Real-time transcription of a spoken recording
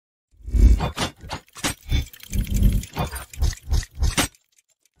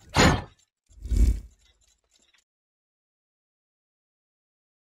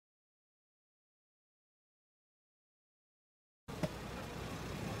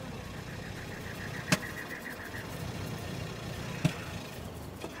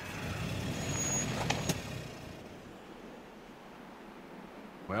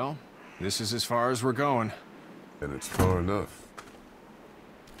Well, this is as far as we're going. And it's far enough.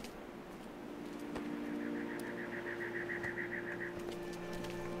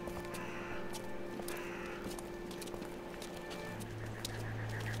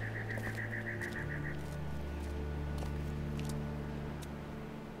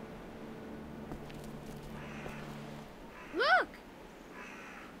 Look!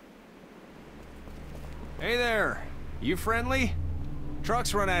 Hey there! You friendly?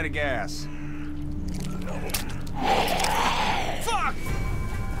 Truck's run out of gas. Fuck!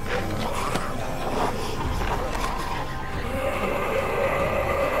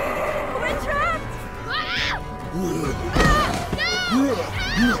 We're trapped! Ah! Ah!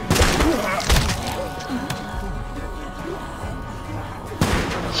 No!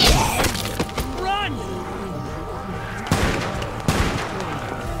 Help! Run!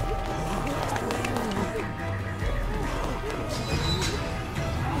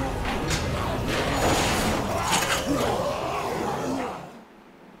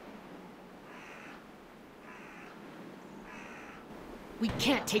 We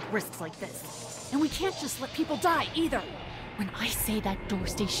can't take risks like this. And we can't just let people die, either. When I say that door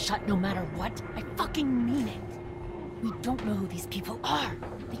stays shut no matter what, I fucking mean it. We don't know who these people are.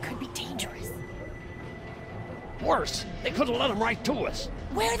 They could be dangerous. Worse, they could have let them right to us.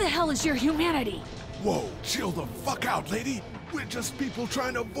 Where the hell is your humanity? Whoa, chill the fuck out, lady. We're just people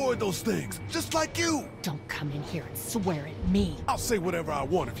trying to avoid those things, just like you. Don't come in here and swear at me. I'll say whatever I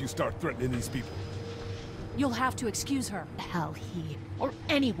want if you start threatening these people. You'll have to excuse her. Hell, he or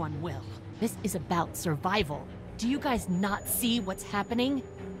anyone will. This is about survival. Do you guys not see what's happening?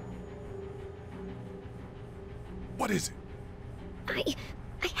 What is it?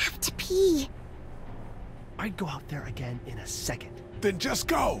 I have to pee. I'd go out there again in a second. Then just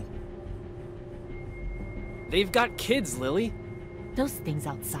go. They've got kids, Lily. Those things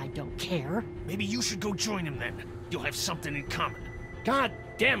outside don't care. Maybe you should go join them then. You'll have something in common. God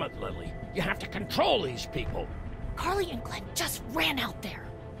damn it, Lily. You have to control these people. Carly and Glenn just ran out there.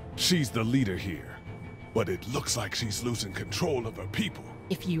 She's the leader here, but it looks like she's losing control of her people.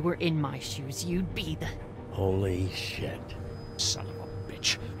 If you were in my shoes, you'd be the... Holy shit. Son of a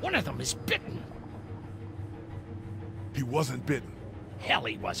bitch. One of them is bitten. He wasn't bitten. Hell,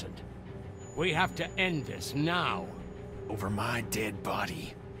 he wasn't. We have to end this now. Over my dead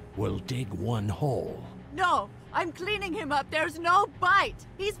body. We'll dig one hole. No, I'm cleaning him up. There's no bite.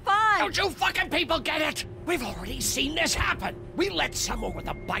 He's fine. Don't you fucking people get it? We've already seen this happen. We let someone with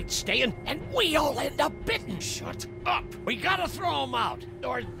a bite stay in, and we all end up bitten. Shut up. We gotta throw him out,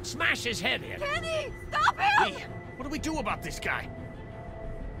 or smash his head in. Kenny, stop him! Hey, what do we do about this guy?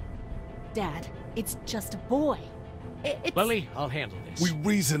 Dad, it's just a boy. It's... Lily, I'll handle this. We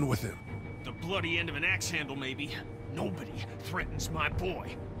reason with him. The bloody end of an axe handle, maybe. Nobody threatens my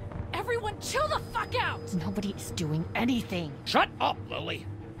boy. Everyone chill the fuck out! Nobody is doing anything. Shut up, Lily.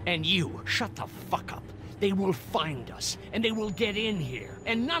 And you, shut the fuck up. They will find us, and they will get in here,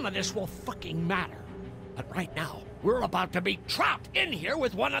 and none of this will fucking matter. But right now, we're about to be trapped in here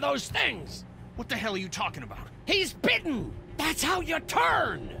with one of those things. What the hell are you talking about? He's bitten! That's how you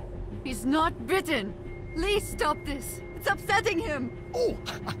turn! He's not bitten. Lee, stop this. It's upsetting him. Oh,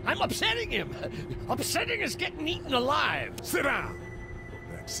 I'm upsetting him. Upsetting is getting eaten alive. Sit down.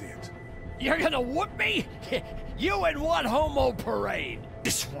 That's it. You're gonna whoop me? You in what homo parade?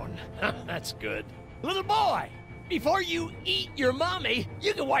 This one. That's good. Little boy, before you eat your mommy,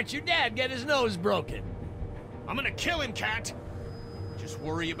 you can watch your dad get his nose broken. I'm gonna kill him, Cat. Just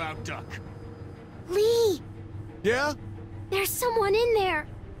worry about Duck. Lee, Yeah? there's someone in there.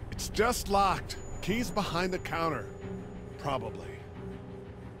 It's just locked. Key's behind the counter. Probably.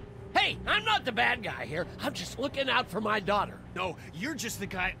 Hey, I'm not the bad guy here. I'm just looking out for my daughter. No, you're just the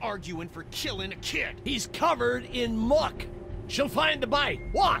guy arguing for killing a kid. He's covered in muck. She'll find the bite.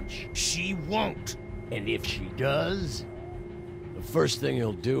 Watch. She won't. And if she does, the first thing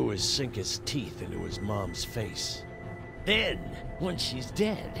he'll do is sink his teeth into his mom's face. Then, when she's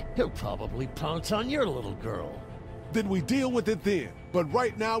dead, he'll probably pounce on your little girl. Then we deal with it then. But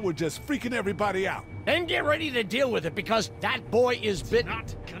right now, we're just freaking everybody out. Then get ready to deal with it, because that boy is bitten.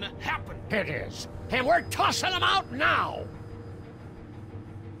 Not gonna happen. It is. And we're tossing him out now!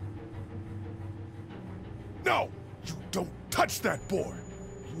 No! You don't touch that boy!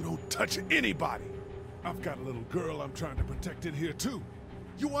 You don't touch anybody! I've got a little girl I'm trying to protect in here, too.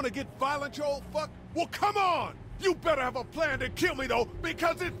 You want to get violent, you old fuck? Well, come on! You better have a plan to kill me, though,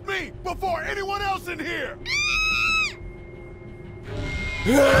 because it's me before anyone else in here!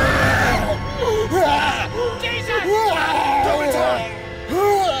 Jesus! Double time!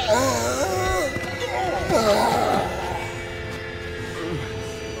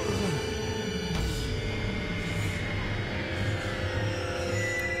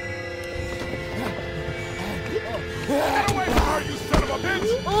 Get away from her, you son of a bitch!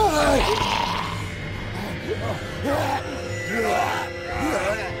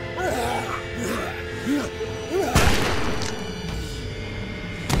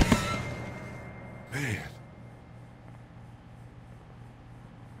 Man.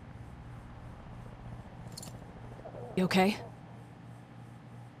 You okay?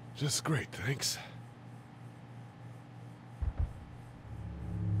 Just great, thanks.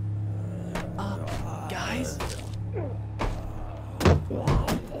 Guys?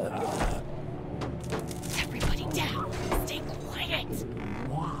 Everybody down! Stay quiet!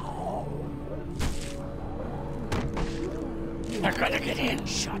 They're gonna get in.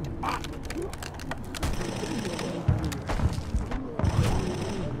 Shut up.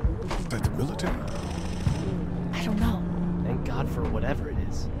 Is that the military? I don't know. Thank God for whatever it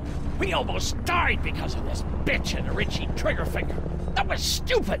is. We almost died because of this bitch and a Richie Triggerfinger. That was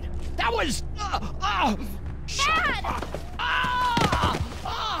stupid. That was. Shut up.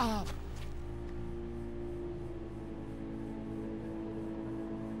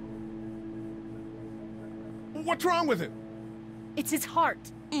 What's wrong with him? It's his heart.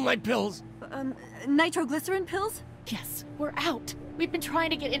 My pills. Nitroglycerin pills? Yes, we're out. We've been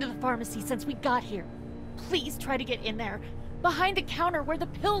trying to get into the pharmacy since we got here. Please try to get in there. Behind the counter where the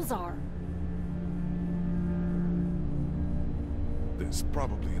pills are. There's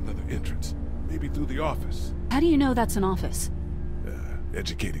probably another entrance. Maybe through the office. How do you know that's an office?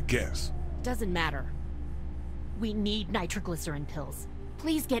 Educated guess. Doesn't matter. We need nitroglycerin pills.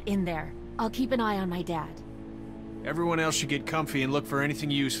 Please get in there. I'll keep an eye on my dad. Everyone else should get comfy and look for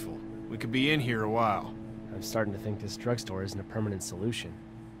anything useful. We could be in here a while. I'm starting to think this drugstore isn't a permanent solution.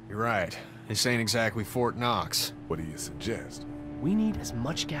 You're right. This ain't exactly Fort Knox. What do you suggest? We need as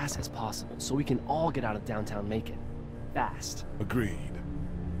much gas as possible so we can all get out of downtown Macon. Fast. Agreed.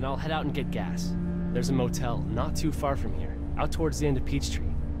 And I'll head out and get gas. There's a motel not too far from here, out towards the end of Peachtree.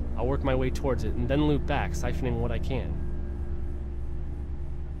 I'll work my way towards it and then loop back, siphoning what I can.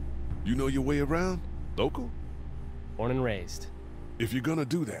 You know your way around? Local? Born and raised. If you're gonna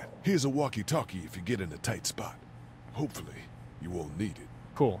do that, here's a walkie-talkie if you get in a tight spot. Hopefully, you won't need it.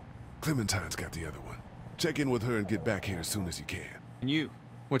 Cool. Clementine's got the other one. Check in with her and get back here as soon as you can. And you?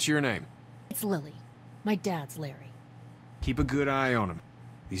 What's your name? It's Lily. My dad's Larry. Keep a good eye on him.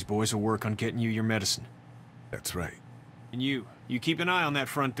 These boys will work on getting you your medicine. That's right. And you keep an eye on that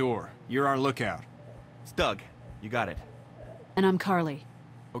front door. You're our lookout. It's Doug. You got it. And I'm Carly.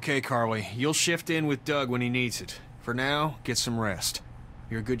 Okay, Carly. You'll shift in with Doug when he needs it. For now, get some rest.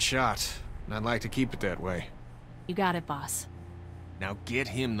 You're a good shot, and I'd like to keep it that way. You got it, boss. Now get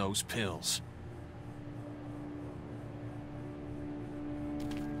him those pills.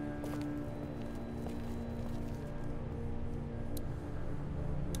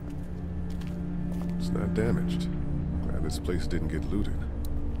 It's not damaged. Glad this place didn't get looted.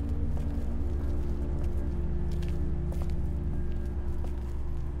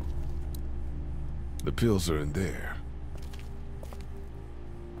 The pills are in there.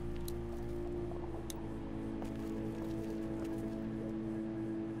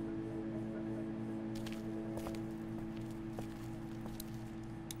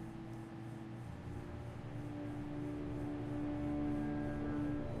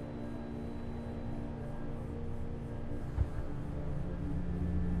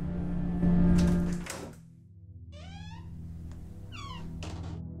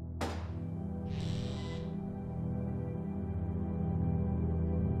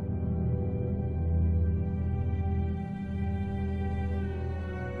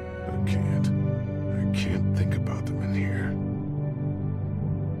 I can't think about them in here.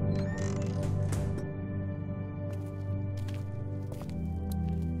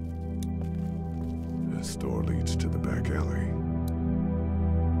 This door leads to the back alley.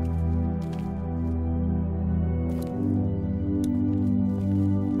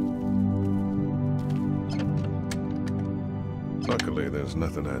 Luckily, there's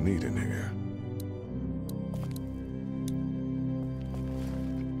nothing I need in here.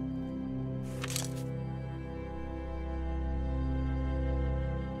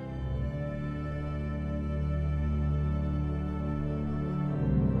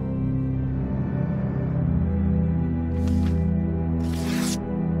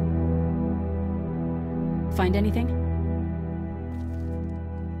 Find anything?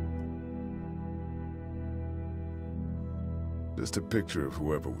 Just a picture of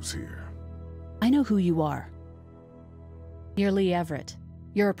whoever was here. I know who you are. You're Lee Everett.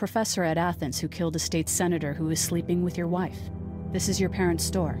 You're a professor at Athens who killed a state senator who was sleeping with your wife. This is your parents'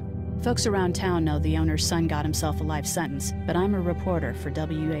 store. Folks around town know the owner's son got himself a life sentence, but I'm a reporter for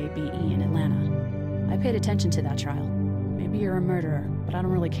WABE in Atlanta. I paid attention to that trial. Maybe you're a murderer, but I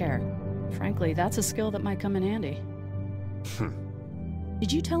don't really care. Frankly, that's a skill that might come in handy.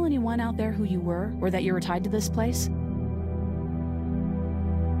 Did you tell anyone out there who you were, or that you were tied to this place?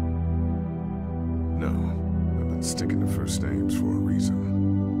 No, I've been sticking to first names for a reason.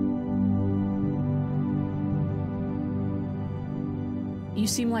 You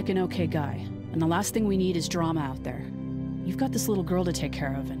seem like an okay guy, and the last thing we need is drama out there. You've got this little girl to take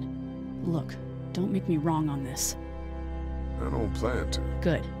care of, and... Look, don't make me wrong on this. I don't plan to.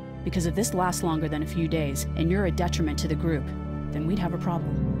 Good, because if this lasts longer than a few days, and you're a detriment to the group, then we'd have a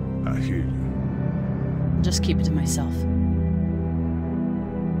problem. I hear you. I'll just keep it to myself.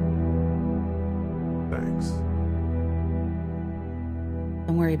 Thanks.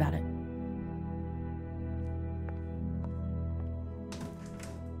 Don't worry about it.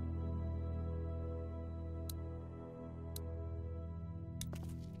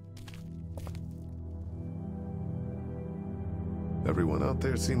 Everyone out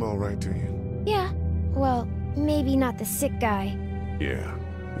there seem all right to you? Yeah. Well, maybe not the sick guy. Yeah,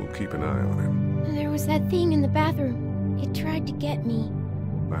 we'll keep an eye on him. There was that thing in the bathroom. It tried to get me.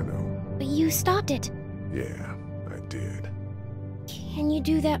 I know. But you stopped it. Yeah, I did. Can you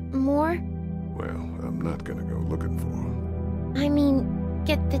do that more? Well, I'm not gonna go looking for him. I mean,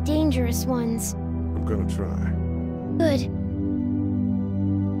 get the dangerous ones. I'm gonna try. Good.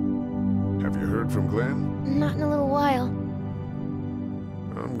 Have you heard from Glenn? Not in a little while.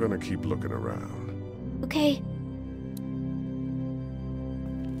 I'm gonna keep looking around. Okay.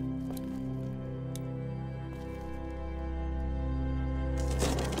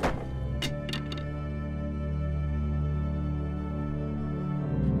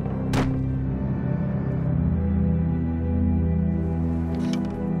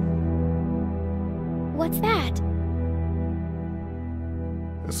 What's that?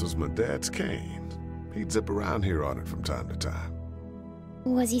 This was my dad's cane. He'd zip around here on it from time to time.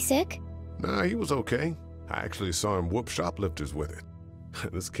 Was he sick? Nah, he was okay. I actually saw him whoop shoplifters with it.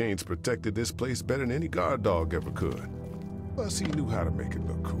 This cane's protected this place better than any guard dog ever could. Plus, he knew how to make it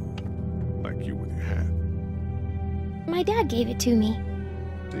look cool. Like you with your hat. My dad gave it to me.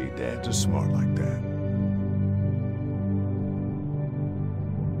 See, dads are smart like that.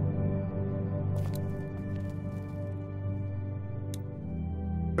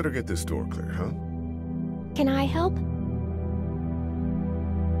 Better get this door clear, huh? Can I help?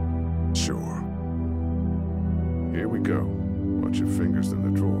 Sure. Here we go. Watch your fingers in the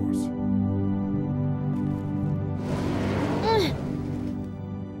drawers.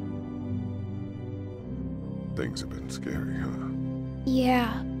 Things have been scary, huh?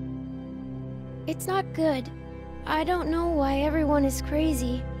 Yeah. It's not good. I don't know why everyone is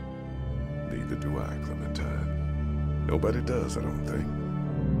crazy. Neither do I, Clementine. Nobody does, I don't think.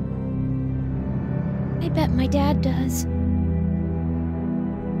 I bet my dad does.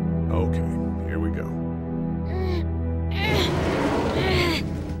 Okay, here we go.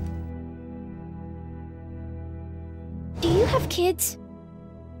 Do you have kids?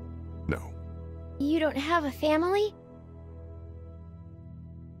 No. You don't have a family?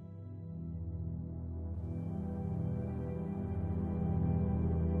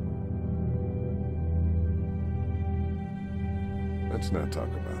 Let's not talk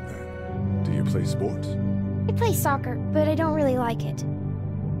about that. Do you play sports? I play soccer, but I don't really like it.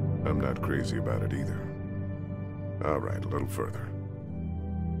 I'm not crazy about it either. All right, a little further.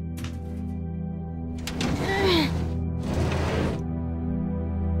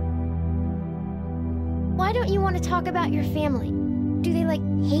 Why don't you want to talk about your family? Do they, like,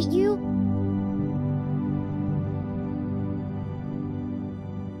 hate you?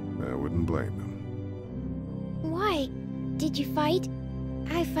 I wouldn't blame them. Why? Did you fight?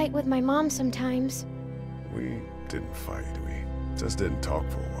 I fight with my mom sometimes. We didn't fight, we just didn't talk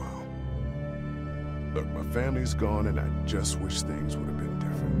for a while. Look, my family's gone and I just wish things would have been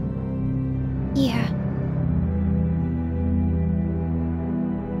different. Yeah.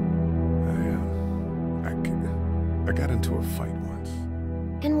 I got into a fight once.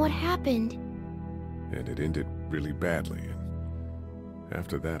 And what happened? And it ended really badly, and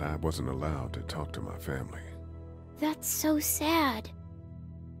after that I wasn't allowed to talk to my family. That's so sad.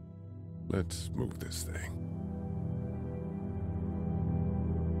 Let's move this thing.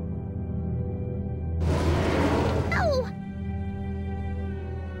 Ow!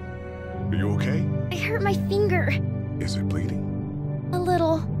 Are you okay? I hurt my finger. Is it bleeding? A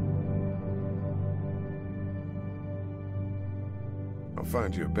little. I'll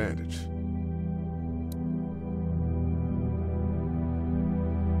find you a bandage.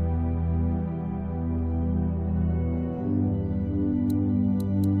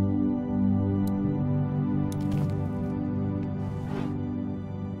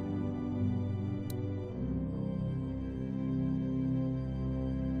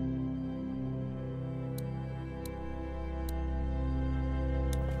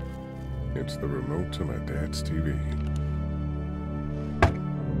 It's the remote to my dad's TV.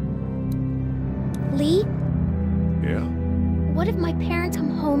 Lee? Yeah? What if my parents come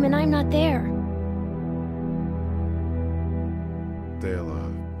home and I'm not there? They'll,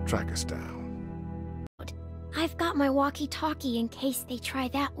 track us down. I've got my walkie-talkie in case they try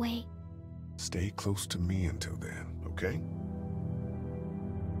that way. Stay close to me until then, okay?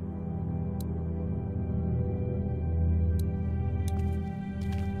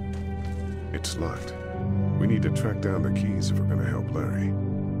 It's locked. We need to track down the keys if we're gonna help Larry.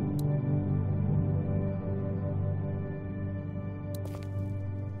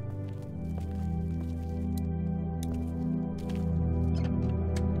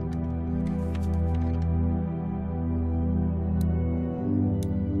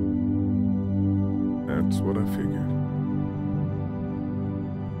 That's what I figured.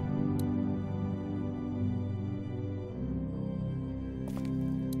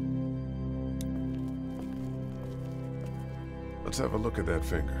 Let's have a look at that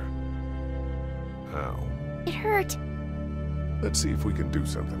finger. Ow. It hurt. Let's see if we can do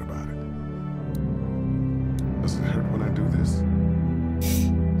something about it. Does it hurt when I do this?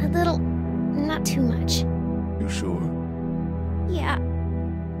 A little. Not too much. You sure? Yeah.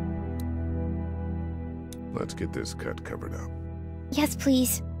 Let's get this cut covered up. Yes,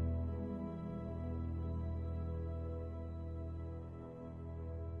 please.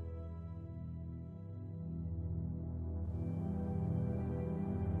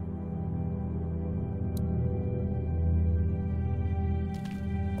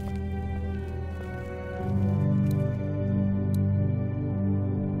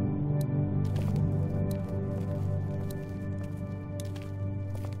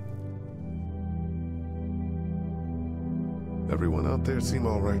 Everyone out there seem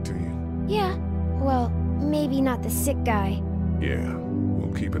all right to you? Yeah. Well, maybe not the sick guy. Yeah,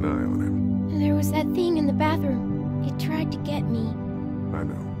 we'll keep an eye on him. There was that thing in the bathroom. It tried to get me. I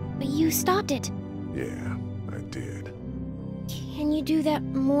know. But you stopped it. Yeah, I did. Can you do that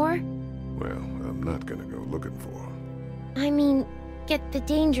more? Well, I'm not gonna go looking for him. I mean, get the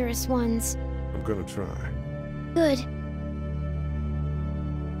dangerous ones. I'm gonna try. Good.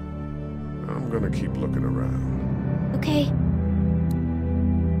 I'm gonna keep looking around. Okay.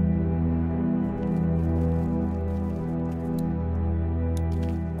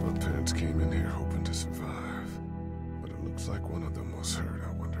 My parents came in here hoping to survive. But it looks like one of them was hurt.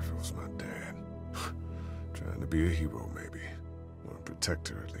 I wonder if it was my dad. Trying to be a hero, maybe. Or a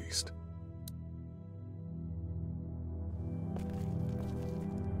protector, at least.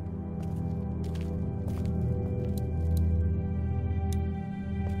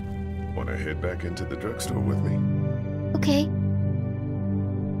 Wanna head back into the drugstore with me? Okay.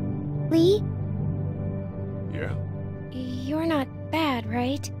 Lee? Yeah? You're not bad,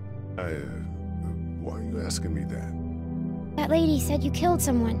 right? Why are you asking me that? That lady said you killed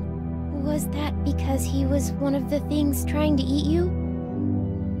someone. Was that because he was one of the things trying to eat you?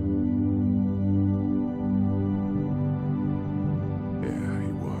 Yeah,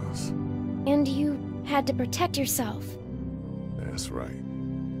 he was. And you had to protect yourself. That's right.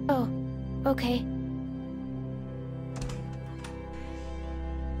 Oh, okay.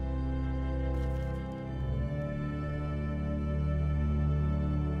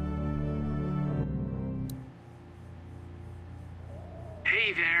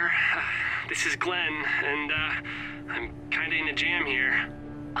 Hey there. This is Glenn, and I'm kinda in a jam here.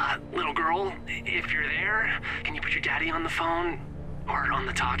 Little girl, if you're there, can you put your daddy on the phone? Or on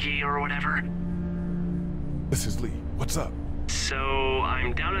the talkie or whatever? This is Lee. What's up? So,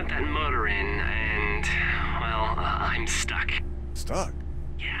 I'm down at that motor inn, and, well, I'm stuck. Stuck?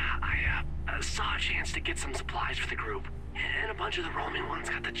 Yeah, I saw a chance to get some supplies for the group, and a bunch of the Roman ones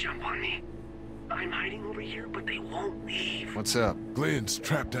got the jump on me. I'm hiding over here, but they won't leave. What's up? Glenn's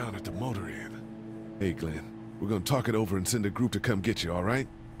trapped down at the motor inn. Hey, Glenn. We're gonna talk it over and send a group to come get you, all right?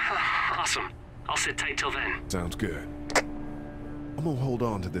 Awesome. I'll sit tight till then. Sounds good. I'm gonna hold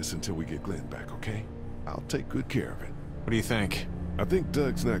on to this until we get Glenn back, okay? I'll take good care of it. What do you think? I think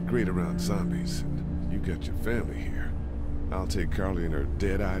Doug's not great around zombies, and you got your family here. I'll take Carly and her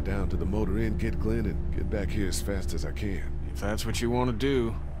dead eye down to the motor inn, get Glenn, and get back here as fast as I can. If that's what you want to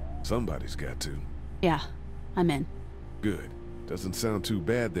do. Somebody's got to. Yeah, I'm in. Good. Doesn't sound too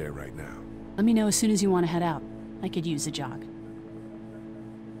bad there right now. Let me know as soon as you want to head out. I could use a jog.